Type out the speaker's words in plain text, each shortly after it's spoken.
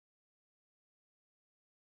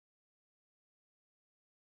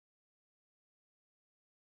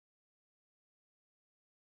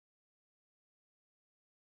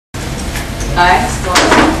Hi. Well,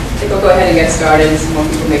 I think we'll go ahead and get started. Some more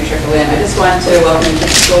people may trickle in. I just wanted to welcome you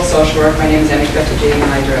to School Social Work. My name is pbhjp,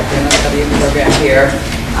 and I direct the MSW program here.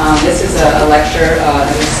 This is a lecture.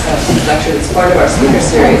 Lecture that's part of our speaker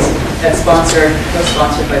series that's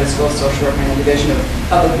co-sponsored by the School of Social Work and the Division of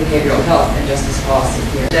Public Behavioral Health and Justice Policy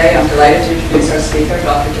here. Today, I'm delighted to introduce our speaker,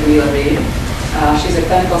 Dr. Jamila Reid. She's a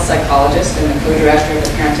clinical psychologist and the co-director of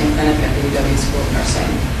the parenting clinic at the UW School of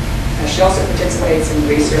Nursing. She also participates in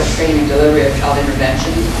research, training, and delivery of child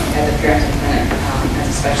intervention at the parenting clinic as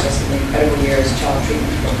a specialist in the Incredible Years Child Treatment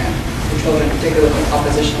Program for children, particularly with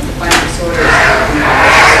oppositional defiant disorders and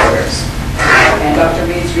complex disorders. And Dr.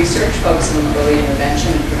 Reid's research focuses on early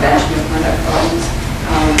intervention and prevention of conduct problems,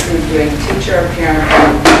 including doing teacher, parent,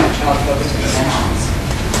 and child-focused interventions.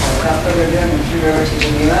 So without further ado, I'm going to turn it over to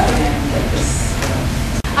Jamila and get this.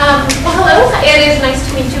 Well, hello. It is nice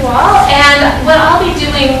to meet you all. And what I'll be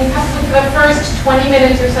doing probably for the first 20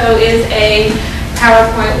 minutes or so is a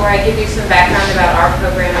PowerPoint where I give you some background about our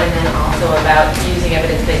program and then also about using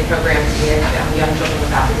evidence-based programs with young children with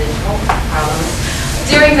oppositional problems.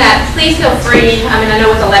 During that, please feel free, I know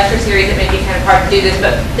with a lecture series it may be kind of hard to do this,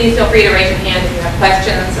 but please feel free to raise your hand if you have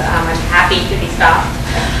questions. I'm happy to be stopped.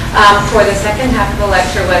 For the second half of the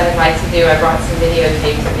lecture, what I'd like to do, I brought some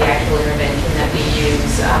videotapes of the actual intervention that we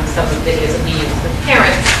use, some of the videos that we use with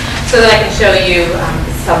parents, so that I can show you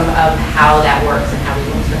some of how that works and how we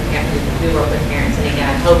work with parents. We work with parents, and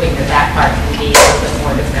again, I'm hoping that that part can be a little bit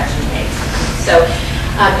more discussion-based. So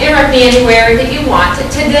interrupt me anywhere that you want.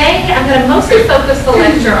 Today, I'm going to mostly focus the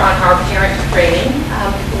lecture on our parent training.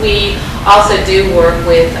 We also do work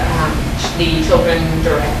with the children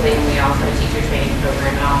directly, and we also have a teacher training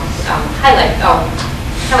program, and I'll highlight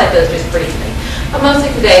those just briefly. But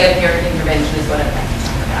mostly today, the parent intervention is what I'd like to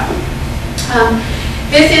talk about.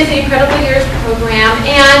 This is the Incredible Years program,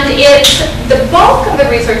 and the bulk of the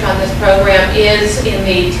research on this program is in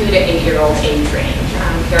the 2 to 8-year-old age range.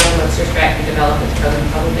 Carolyn Webster Stratford developed this program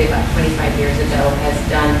probably about 25 years ago, has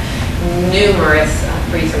done numerous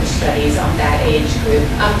research studies on that age group.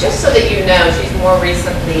 Just so that you know, she's more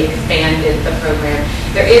recently expanded the program.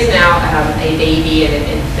 There is now a baby and an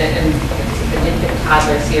infant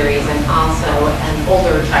toddler series and also an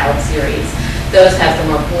older child series. Those have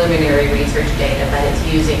the more preliminary research data, but it's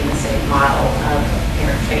using the same model of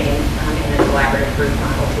parent training in a collaborative group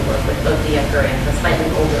model to work with both the younger and the slightly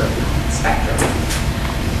older spectrum.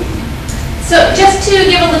 So just to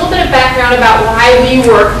give a little bit of background about why we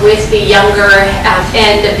work with the younger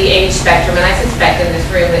end of the age spectrum, and I suspect in this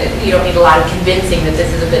room that you don't need a lot of convincing that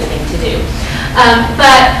this is a good thing to do.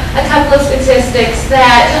 But a couple of statistics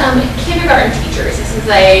that kindergarten teachers, this is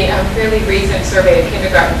a fairly recent survey of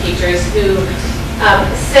kindergarten teachers who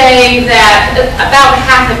say that about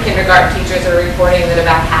half of kindergarten teachers are reporting that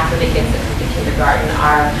about half of the kids that come to kindergarten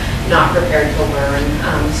are not prepared to learn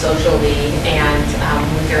socially and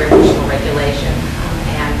with their emotional regulation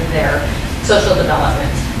and their social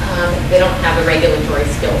development. They don't have the regulatory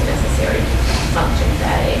skills necessary to function at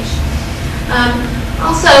that age.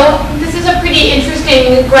 Also, this is a pretty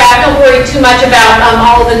interesting graph. Don't worry too much about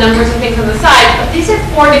all of the numbers and things on the side, but these are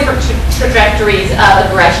 4 different trajectories of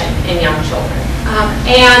aggression in young children.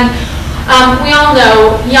 We all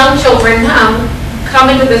know young children come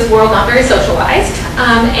into this world not very socialized,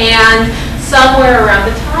 and somewhere around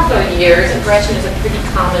the toddler years, aggression is a pretty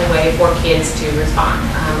common way for kids to respond.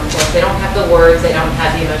 Of course, they don't have the words, they don't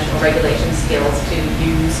have the emotional regulation skills to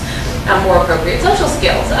use more appropriate social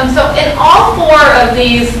skills. So in all 4 of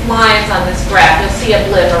these lines on this graph, you'll see a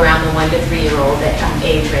blip around the 1 to 3-year-old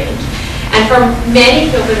age range. And for many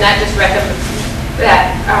children, that just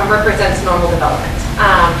represents normal development.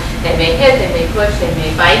 They may hit, they may push, they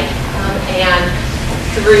may bite, and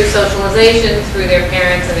through socialization, through their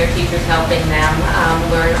parents and their teachers helping them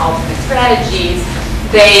learn alternate strategies,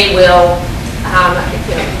 they will,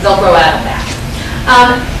 they'll grow out of that.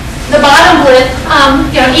 The bottom blip,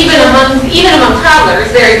 even among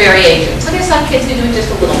toddlers, very variation. So there's some kids who do it just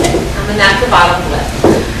a little bit, and that's the bottom blip.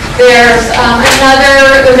 There's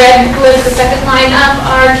the red blip, the second line up,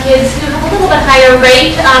 are kids who have a little bit higher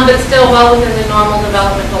rate, but still well within the normal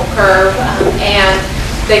developmental curve, and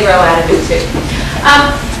they grow out of it too.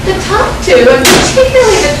 The top 2, and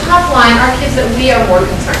particularly the top line, are kids that we are more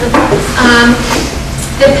concerned about.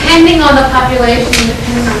 Depending on the population,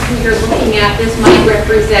 depending on who you're looking at, this might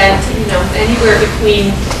represent, anywhere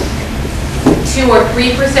between 2 or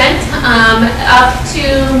 3%, up to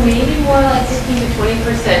maybe more like 15 to 20%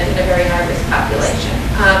 in a very high-risk population.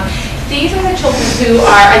 These are the children who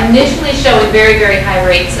are initially showing very, very high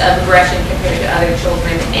rates of aggression compared to other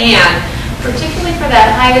children, and particularly for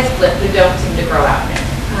that highest blip, who don't seem to grow out of it.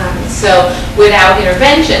 So without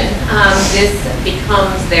intervention, this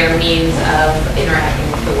becomes their means of interacting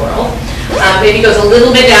with the world. Maybe goes a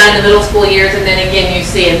little bit down in the middle school years, and then again you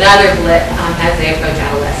see another blip as they approach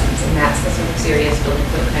adolescence, and that's the sort of serious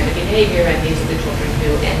delinquent kind of behavior, and these are the children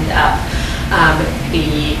who end up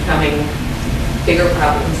becoming bigger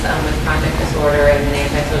problems with conduct disorder and then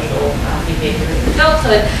antisocial behavior in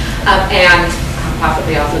adulthood, and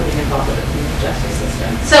possibly also being involved with the criminal justice system.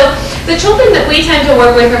 So the children that we tend to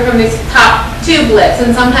work with are from these top two blips,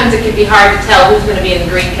 and sometimes it can be hard to tell who's going to be in the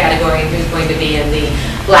green category and who's going to be in the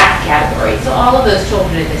black category. So all of those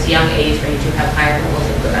children in this young age range who have higher levels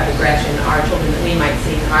of aggression are children that we might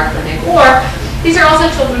see in our clinic, or these are also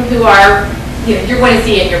children who are, you're going to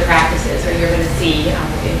see in your practices, or you're going to see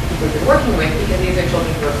in people you're working with, because these are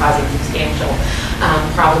children who are causing substantial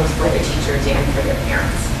problems for the teachers and for their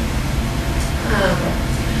parents.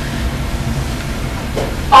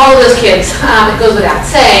 All of those kids, it goes without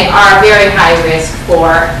saying, are very high risk for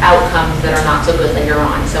outcomes that are not so good later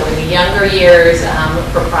on. So in the younger years,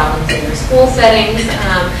 for problems in their school settings,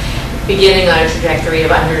 beginning on a trajectory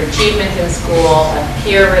of underachievement in school, of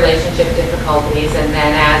peer relationship difficulties, and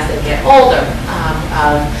then as they get older,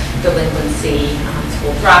 of delinquency,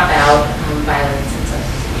 school dropout, violence, and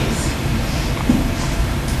substance abuse.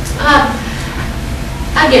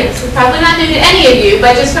 Again, this is probably not new to any of you,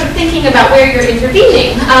 but just sort of thinking about where you're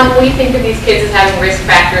intervening, we think of these kids as having risk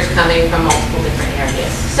factors coming from multiple different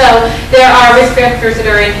areas. So there are risk factors that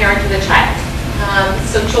are inherent to the child.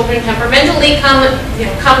 So children temperamentally come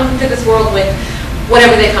to this world with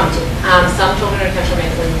whatever they come to. Some children are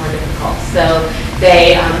temperamentally more difficult. So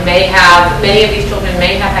they many of these children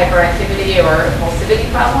may have hyperactivity or impulsivity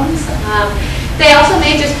problems. They also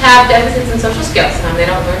may just have deficits in social skills. They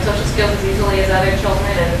don't learn social skills as easily as other children,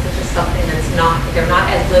 and this is just something they're not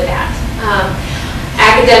as good at.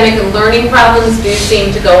 Academic and learning problems do seem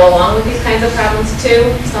to go along with these kinds of problems too.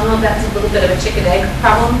 Some of that's a little bit of a chicken-egg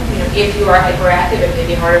problem. If you are hyperactive, it may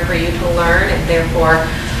be harder for you to learn, and therefore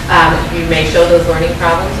you may show those learning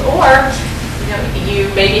problems, or you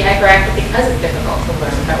may be hyperactive because it's difficult to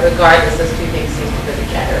learn. But regardless, those two things seem to go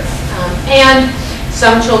together. And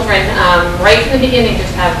some children, right from the beginning,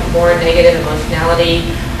 just have more negative emotionality,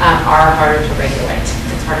 are harder to regulate.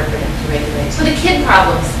 It's harder for them to regulate. So the kid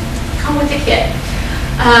problems come with the kid.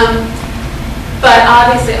 But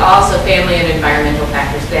obviously also family and environmental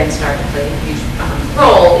factors then start to play a huge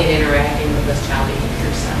role in interacting with those child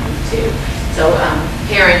behaviors too. So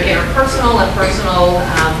parent interpersonal and personal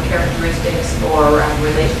characteristics or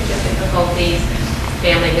relationship difficulties,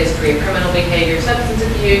 family history of criminal behavior, substance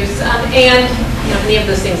abuse, and any of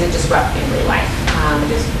those things that disrupt family life,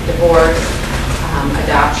 just divorce,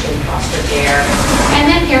 adoption, foster care, and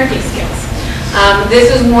then parenting skills. This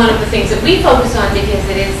is one of the things that we focus on because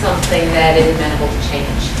it is something that is amenable to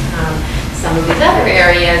change. Some of these other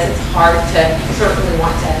areas, it's hard to certainly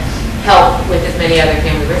want to help with as many other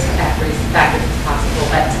family risk factors as possible,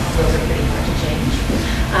 but those are pretty hard to change.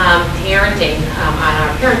 Parenting on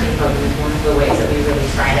our parenting program is one of the ways that we really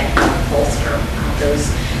try to bolster those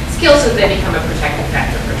skills so they become a protective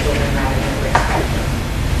factor for children rather than a risk factor.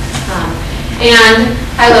 And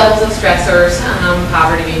high levels of stressors,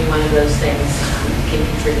 poverty being one of those things, can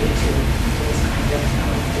contribute to this kind of,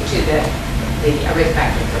 to the risk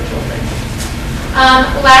factor for children.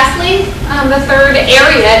 Lastly, the third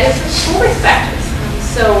area is school risk factors.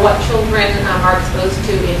 So what children are exposed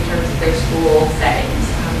to in terms of their school settings.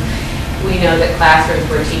 We know that classrooms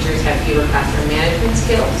where teachers have fewer classroom management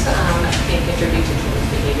skills can contribute to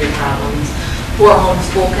children's behavior problems. Poor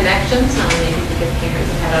home-school connections, maybe because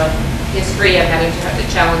parents have had a history of having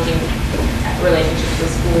challenging relationships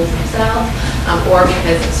with schools themselves, or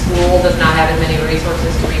because school does not have as many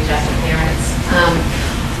resources to reach out to parents.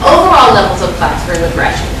 Overall levels of classroom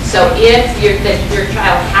aggression. So if your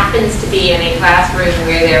child happens to be in a classroom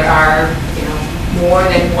where there are more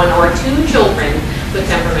than one or two children with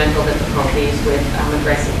temperamental difficulties, with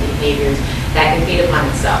aggressive behaviors, that can feed upon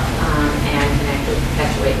itself and can actually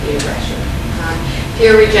perpetuate the aggression.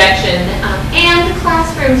 Peer rejection, and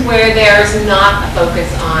classrooms where there's not a focus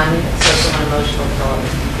on social and emotional development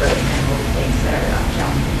and growth and all the things that are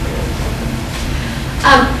challenging for those children.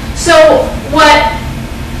 So what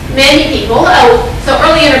many people, so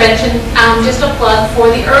early intervention, just a plug for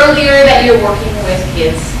the earlier that you're working with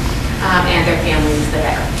kids and their families, the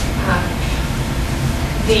better.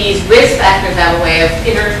 These risk factors have a way of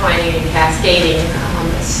intertwining and cascading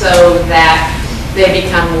so that they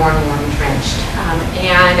become more and more entrenched.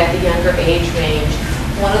 And at the younger age range,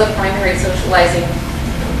 one of the primary socializing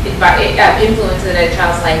influences in a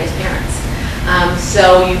child's life is parents.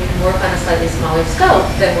 So you can work on a slightly smaller scope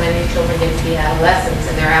than when these children get to be adolescents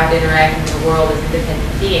and they're out interacting in the world as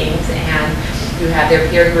independent beings, and you have their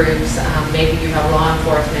peer groups, maybe you have law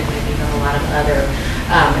enforcement, maybe you have a lot of other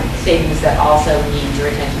things that also need your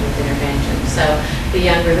attention with intervention. So the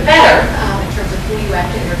younger the better in terms of who you have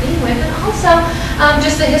to intervene with, and also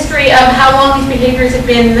just the history of how long these behaviors have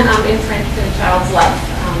been entrenched in a child's life.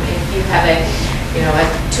 If you have a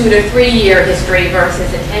 2 to 3 year history versus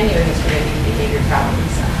a 10-year history of these behavior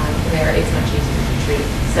problems, there it's much easier to treat.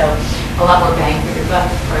 So a lot more bang for your buck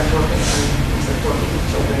as far as working on supporting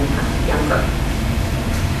children younger.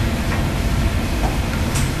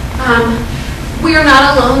 We are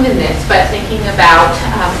not alone in this, but thinking about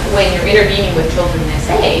when you're intervening with children this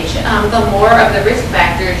age, the more of the risk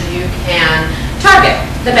factors you can target,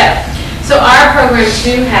 the better. So our programs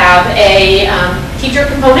do have a teacher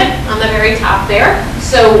component on the very top there.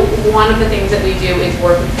 So one of the things that we do is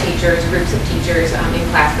work with teachers, groups of teachers in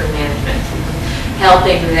classroom management,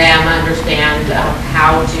 helping them understand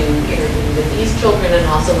how to intervene with these children and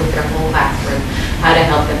also with their whole classroom, how to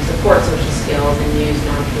help them support social skills and use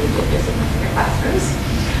non-collegiate discipline in their classrooms.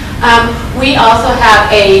 We also have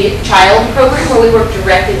a child program where we work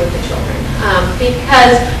directly with the children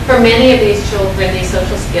because for many of these children, these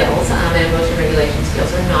social skills and emotion regulation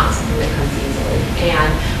skills are not something that comes easily. And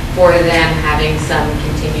for them, having some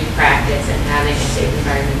continued practice and having a safe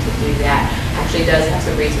environment to do that actually does have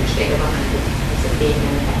some research data behind it because of being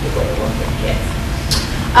an effective way to work with kids.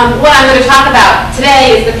 What I'm going to talk about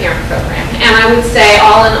today is the parent program. And I would say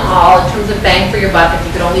all in all, in terms of bang for your buck, if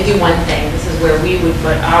you could only do one thing, this is where we would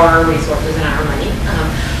put our resources and our money.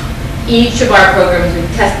 Each of our programs, we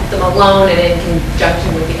tested them alone and in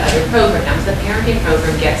conjunction with the other programs. The parenting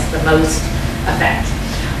program gets the most effect.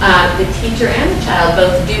 The teacher and the child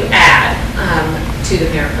both do add to the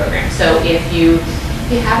parent program. So if you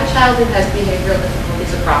have a child who has behavioral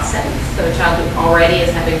difficulties across settings, so a child who already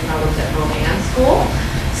is having problems at home and school,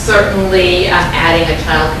 certainly adding a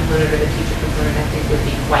child component or the teacher component I think would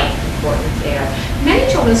be quite important there. Many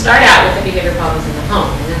children start out with the behavior problems in the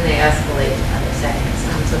home and then they escalate to other settings.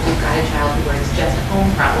 So if you've got a child who has just a home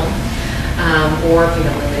problem, or if you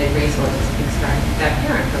have limited resources, you can start with that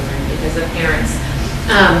parent program because the parents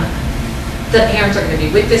are going to be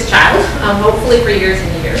with this child, hopefully for years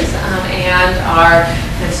and years, and are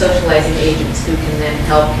kind of socializing agents who can then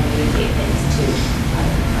help communicate things to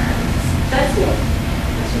other environments. That's it.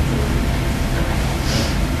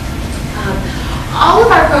 All of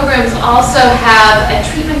our programs also have a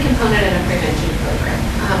treatment component and a prevention program.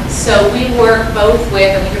 So we work both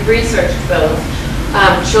with, and we have researched both,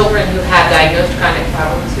 children who have diagnosed chronic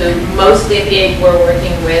problems, who mostly at the age we're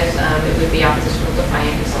working with, it would be oppositional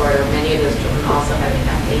defiant disorder. Many of those children also have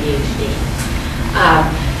ADHD.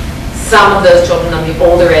 Some of those children on the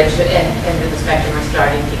older end of the spectrum are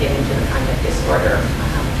starting to get into the conduct disorder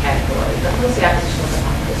category, but mostly oppositional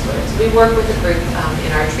defiant disorder. So we work with a group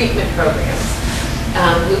in our treatment programs.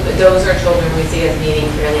 Those are children we see as needing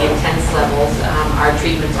fairly intense levels. Our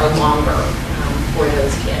treatments are longer for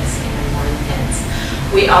those kids and more intense.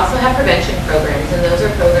 We also have prevention programs, and those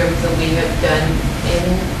are programs that we have done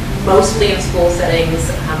mostly in school settings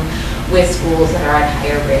with schools that are at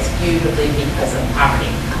higher risk, usually because of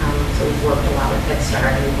poverty. So we've worked a lot with Head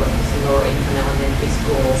Start, and we've worked with some lower income elementary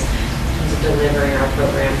schools in terms of delivering our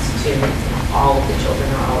programs to all of the children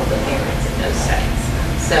or all of the parents in those settings.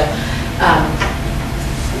 So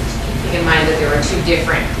keeping in mind that there are two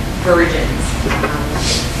different versions,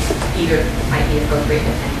 either might be appropriate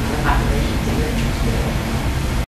depending on the population.